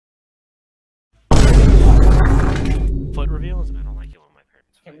reveals? I don't like it when my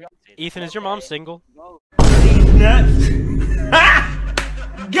parents fight. Ethan, is your mom single? These nuts.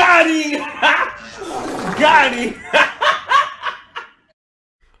 Got him! Got him!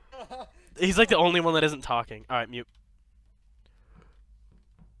 He's like the only one that isn't talking. Alright, mute.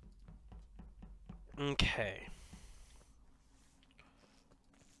 Okay.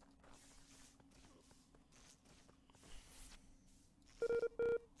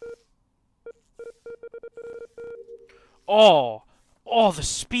 Oh! Oh, the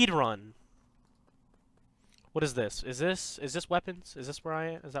speed run! What is this? Is this weapons? Is this where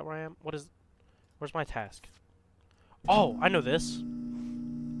I am? Is that where I am? Where's my task? Oh, I know this.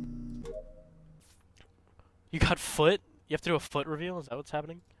 You got foot? You have to do a foot reveal? Is that what's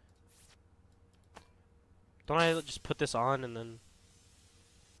happening? Don't I just put this on and then...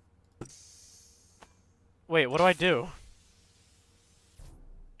 Wait, what do I do?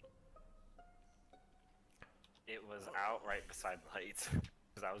 It was out right beside lights,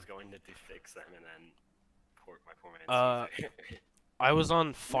 because I was going to fix them and then my poor man. I was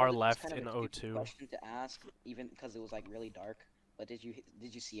on far It's left kind of in a stupid O2. question to ask, even because it was like really dark. But did you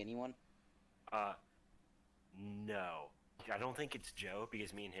see anyone? No. I don't think it's Joe,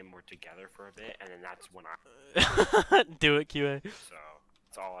 because me and him were together for a bit, and then that's when Do it, QA. So,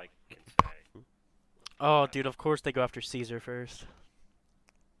 that's all I can say. Oh, dude, of course they go after Caesar first.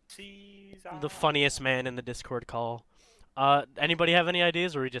 Caesar. The funniest man in the Discord call. Anybody have any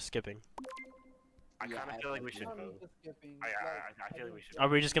ideas, or are we just skipping? I kind of feel like we should vote. I feel like we should. Are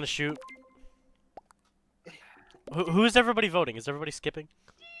we just gonna shoot? Who's everybody voting? Is everybody skipping?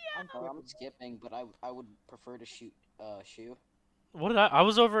 I'm skipping, but I would prefer to shoot Shu. What did I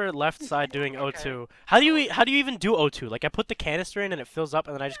was over at left side doing O2. How do you even do O2? Like I put the canister in and it fills up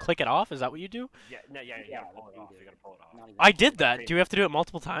and then I just click it off? Is that what you do? Yeah, no, yeah, you gotta pull it off. You gotta pull it off. I did that. Do you have to do it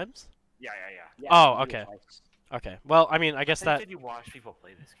multiple times? Yeah. Oh, okay. Okay. Well, I mean, I guess that. Did you watch people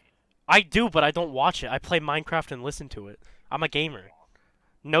play this game? I do, but I don't watch it. I play Minecraft and listen to it. I'm a gamer.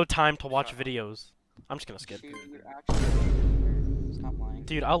 No time to watch videos. I'm just gonna skip. Stop lying.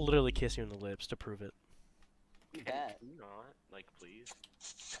 Dude, I'll literally kiss you in the lips to prove it. Bet. Can you not? Like, please?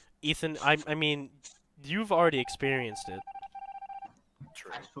 Ethan, I mean, you've already experienced it.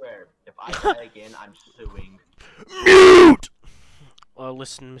 True. I swear, if I die again, I'm suing. Mute!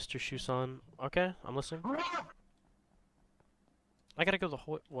 Listen, Mr. Shusan. Okay, I'm listening. I gotta go the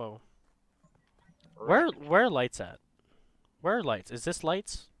whole. Whoa. Where are lights at? Where are lights? Is this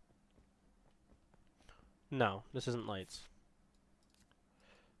lights? No, this isn't lights.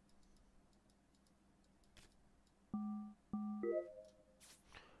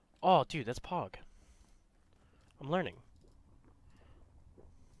 Oh, dude, that's Pog. I'm learning.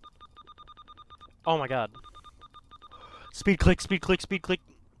 Oh my god. Speed click, speed click, speed click.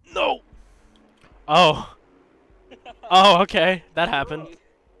 No! Oh. Oh, okay. That happened.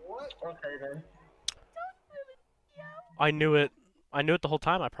 What? Okay then. I knew it. I knew it the whole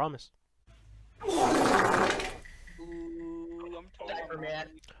time, I promise.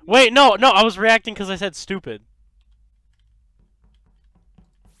 Wait, no, I was reacting because I said stupid.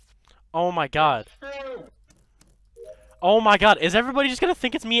 Oh my god. Oh my god, is everybody just gonna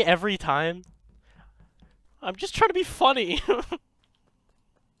think it's me every time? I'm just trying to be funny.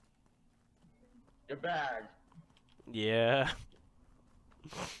 Your bag. Yeah.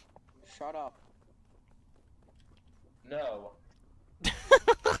 Shut up. No.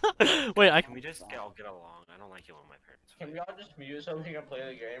 Wait, Can we just all get along? I don't like it when my parents fight. Can we all just mute so we can play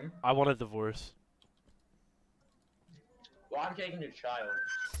the game? I want a divorce. Well, I'm taking your child.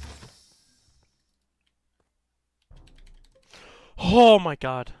 Oh my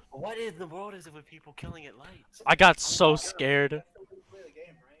god. What in the world is it with people killing at lights? I got so scared.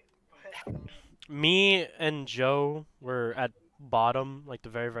 Me and Joe were at bottom, like the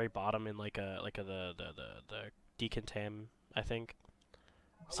very, very bottom in like the decontam, I think.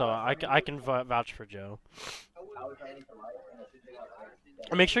 So I can vouch for Joe.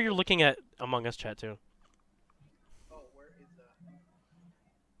 And make sure you're looking at Among Us chat too.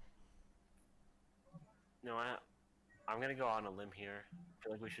 No, I'm gonna go on a limb here. I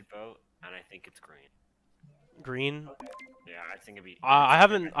feel like we should vote, and I think it's green. Green. Yeah, I think it'd be. I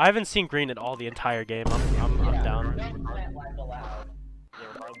haven't seen green at all the entire game. I'm down. Yeah,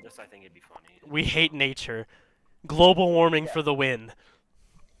 regardless, I think it'd be funny. We hate nature. Global warming for the win.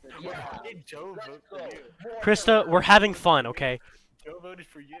 Yeah. Why did Joe vote for you? Krista, we're having fun, okay? Joe voted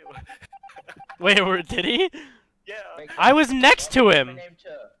for you. Wait, did he? Yeah. I was next to him.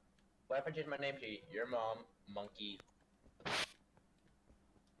 What if I change my name to your mom, Monkey?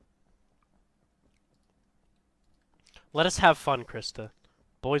 Let us have fun, Krista.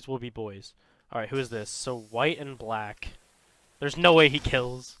 Boys will be boys. Alright, who is this? So, white and black. There's no way he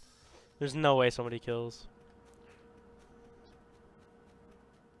kills. There's no way somebody kills.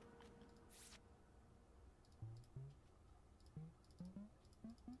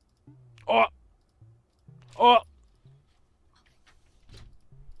 Oh! Oh!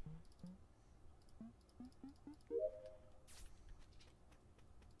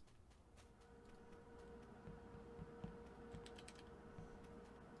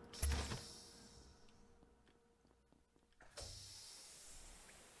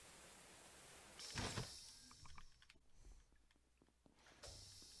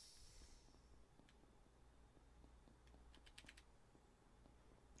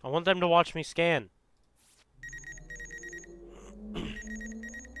 I want them to watch me scan.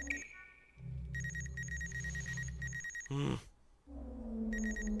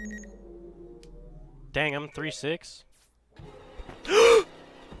 Dang, I'm 3-6. Oh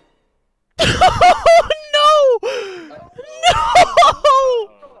no! No!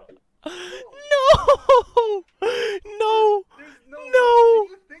 No! There's No!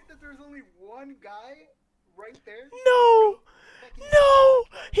 Do you think that there's only one guy right there? No! No!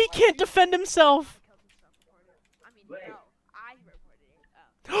 He can't defend himself! I mean, Wait. no, I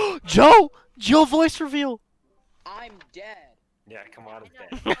reported it. Joe! Joe voice reveal! I'm dead. Yeah, Kamada's I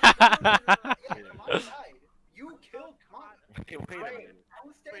dead. Yeah, Kamada died. You killed Kamada. Wait a minute. I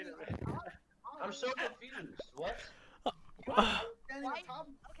was Wait standing a minute. on top. I'm so confused. What? You were standing on Why? top,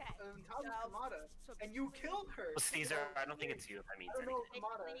 Okay. of Kamada, So and you killed her. Well, Caesar, I don't think it's you if that means I don't know, anything.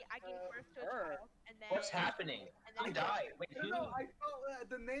 Kamada. basically, I gave birth to a her. child, and then What's happening? And Who then died? Wait, No, who? no, I felt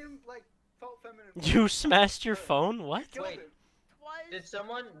the name like felt feminine. You smashed your phone? What? Killed Wait. him. was Did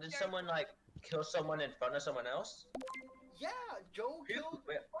someone like kill someone in front of someone else? Yeah, Joe Who? killed.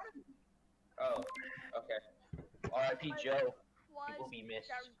 Wait. Oh, okay. R.I.P. Joe. He will was be missed.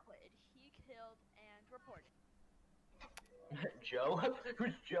 Jerry Quid. He killed and reported. Joe?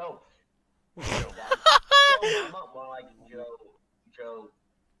 Who's Joe? Joe Mama? More like Joe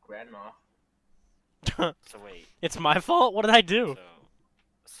Grandma. So wait. It's my fault? What did I do?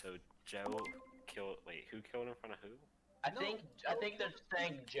 So Joe killed. Wait, who killed in front of who? I No, think they're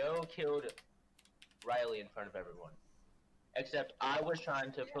saying Joe killed Riley in front of everyone. Except I was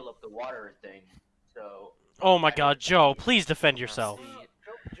trying to pull up the water thing, so Oh my god, Joe, please defend yourself. See,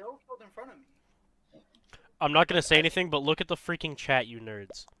 Joe killed in front of me. I'm not gonna say anything, but look at the freaking chat, you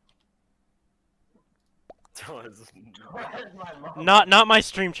nerds. was Where's my mom? Not my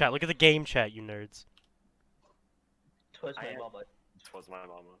stream chat, look at the game chat, you nerds. Twas my I- mama. This was my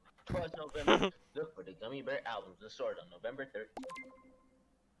mama. Twas November. Look for the Gummy Bear albums in stores on November 3rd.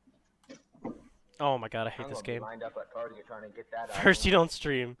 Oh my god, I hate I'm this gonna be game. lined up at Target trying to get that First, you don't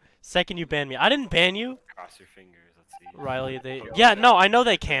stream. Second, you ban me. I didn't ban you, Cross your fingers. Let's see. Riley. Yeah, no, I know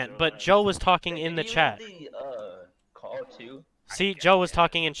they can't, but Joe was talking in the chat. The call too. See, Joe was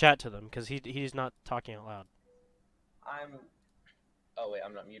talking in chat to them, because he's not talking out loud. I'm. Oh wait,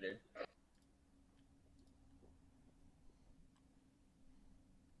 I'm not muted.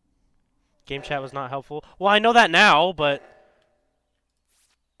 Game chat was not helpful. Well, I know that now, but...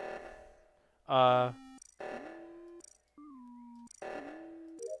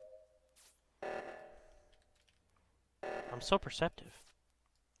 I'm so perceptive.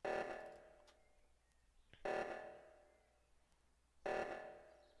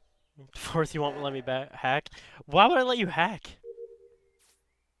 Fourth, you won't let me hack? Why would I let you hack?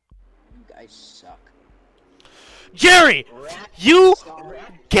 You guys suck. Jerry! You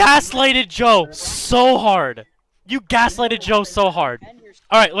gaslighted Joe so hard. You gaslighted Joe so hard.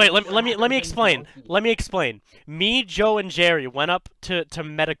 Alright, wait, let me explain. Let me explain. Me, Joe, and Jerry went up to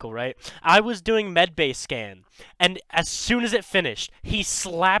medical, right? I was doing medbay scan, and as soon as it finished, he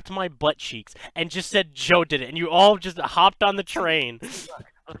slapped my butt cheeks and just said Joe did it, and you all just hopped on the train.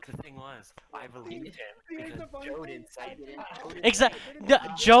 Look, the thing was, I believed him because Joe didn't say anything. Exactly.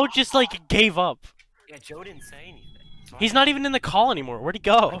 Joe just, like, gave up. Yeah, Joe didn't say anything. So He's I- not even in the call anymore. Where'd he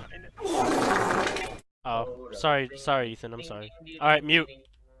go? I- Oh, sorry, Ethan, I'm sorry. Alright, mute.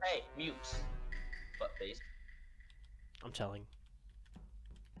 Hey, mute. Butt face. I'm telling.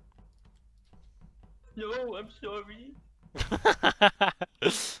 No, I'm sorry.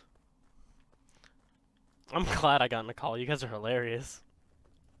 I'm glad I got in the call. You guys are hilarious.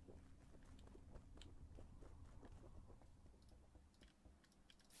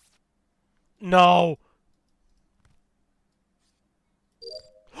 No.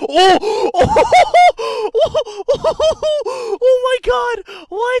 Oh! Oh my god!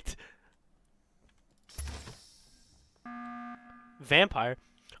 What? Vampire.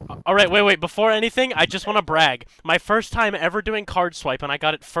 Alright, wait. Before anything, I just want to brag. My first time ever doing card swipe, and I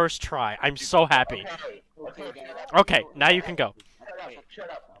got it first try. I'm so happy. Okay, Okay, shut yeah, up. Okay, now you can go. Shut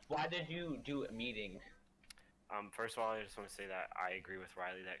up. Why did you do a meeting? First of all, I just want to say that I agree with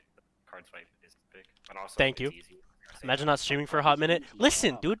Riley that card swipe is big, but also Thank it's you. easy. Imagine not streaming for a hot minute.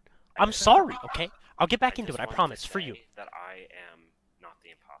 Listen, dude, I'm sorry, okay? I'll get back into it, I promise, for you. That I am not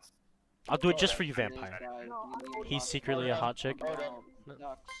the imposter. I'll do it just for you, Vampire. He's secretly a hot chick.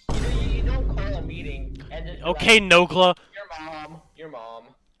 You don't call a meeting and just be Okay, like, Nogla. Your mom.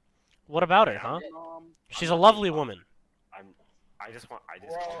 What about her, huh? She's a lovely woman. I just Well,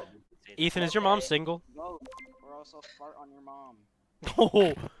 called it. Ethan, is your mom Okay. single? Vote, or else I'll fart on your mom.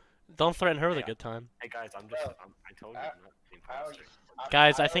 Oh, don't threaten her with a good time. Hey guys, I told you I'm not the imposter.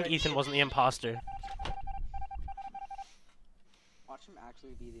 Guys, I think Ethan wasn't the imposter. Watch him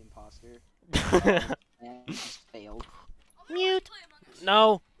actually be the imposter. And he's failed. Mute.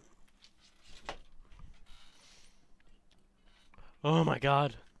 No. Oh my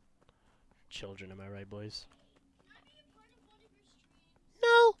god. Children, am I right, boys?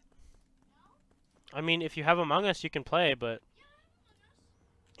 No. I mean, if you have Among Us, you can play, but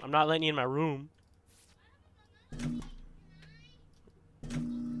I'm not letting you in my room.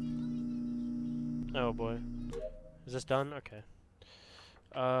 Oh boy. Is this done? Okay.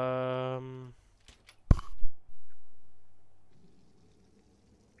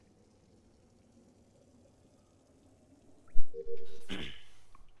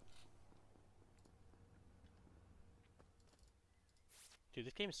 Dude,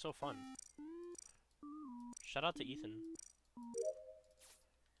 this game is so fun. Shout out to Ethan.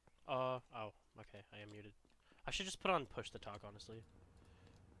 Oh, okay, I am muted. I should just put on push to talk, honestly.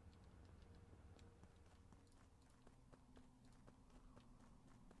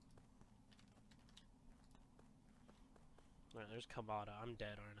 Alright, there's Kamada. I'm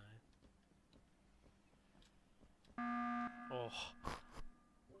dead, aren't I? Oh.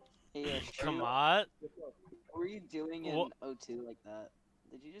 Hey, Kamada? what were you doing in Wha- O2 like that?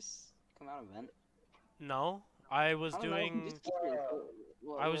 Did you just come out of vent? No, I was I don't know, I'm doing. just curious.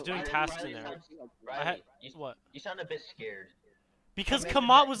 I was doing Riley, tasks in Riley, there. Riley, I had you, what? you sound a bit scared. Because Imagine Kamat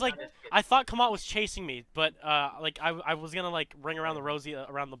that was you like, sounded scared. I thought Kamat was chasing me, but like I was gonna like ring around the rosy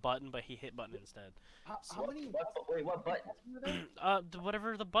around the button, but he hit button instead. How many? Wait, what button?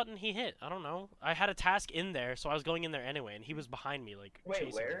 Whatever the button he hit, I don't know. I had a task in there, so I was going in there anyway, and he was behind me, like Wait, chasing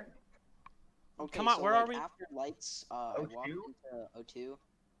me. where? Okay, Come on, so, where like, are we? After lights, I walked O2? into O2,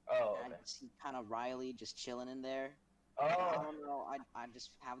 Oh, and okay. I see kind of Riley just chilling in there. Oh, I don't know, I just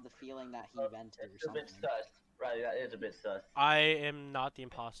have the feeling that he vented or it's a bit something. sus. Riley, that is a bit sus. I am not the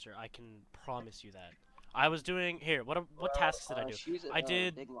imposter. I can promise you that. I was doing here. What tasks did I do? She's I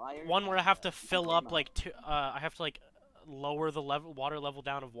did Big Liar, one where I have to fill Big up Mouth. like two. I have to like lower the water level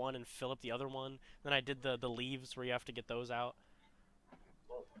down of one and fill up the other one. Then I did the leaves where you have to get those out.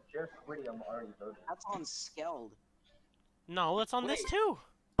 Well, Jeff Whittiam already voted. That's on Skeld. No, that's on this Wait. too,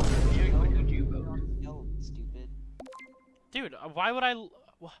 Who did you You're vote? on Skeld, stupid. dude. Why would I?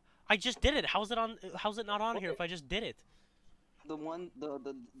 I just did it. How's it on? How's it not on here if I just did it? The one,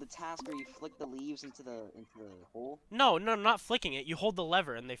 the task where you flick the leaves into the hole, No, not flicking it. You hold the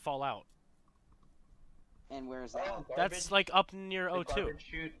lever and they fall out. and where is that? Oh, That's garbage? like up near The O2. garbage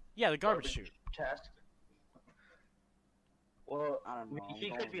chute Yeah, the garbage chute. task. Well, I don't know. I'm he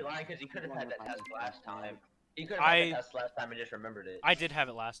could going- be lying because he could have I'm had going that to task find last something. time. He could have had I- that task last time and just remembered it. I did have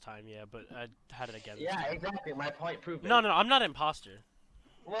it last time, yeah, but I had it again. this Yeah, time. exactly. My point proved. No, I'm not an imposter.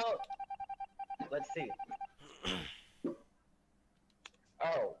 Well, let's see.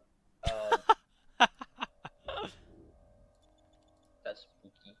 Oh. That's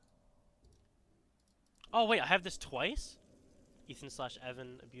spooky. Oh wait, I have this twice.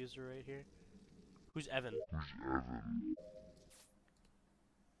 Ethan/Evan abuser right here. Who's Evan?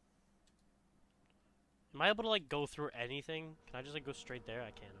 Am I able to like go through anything? Can I just like go straight there?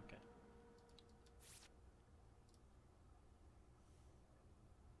 I can. Okay.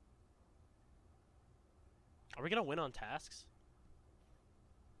 Are we gonna win on tasks?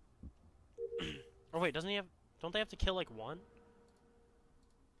 Or wait, doesn't he have? Don't they have to kill like one?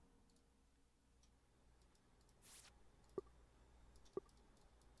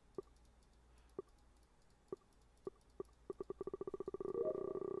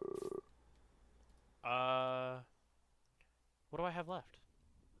 What do I have left?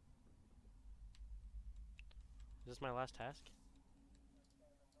 Is this my last task?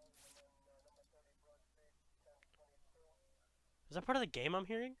 Is that part of the game I'm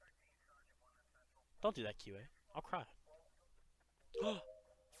hearing? Don't do that, QA. I'll cry.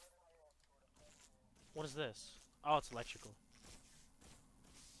 What is this? Oh, it's electrical.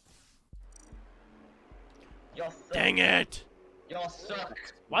 Y'all suck. Dang it! Y'all suck.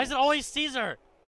 Why is it always Caesar?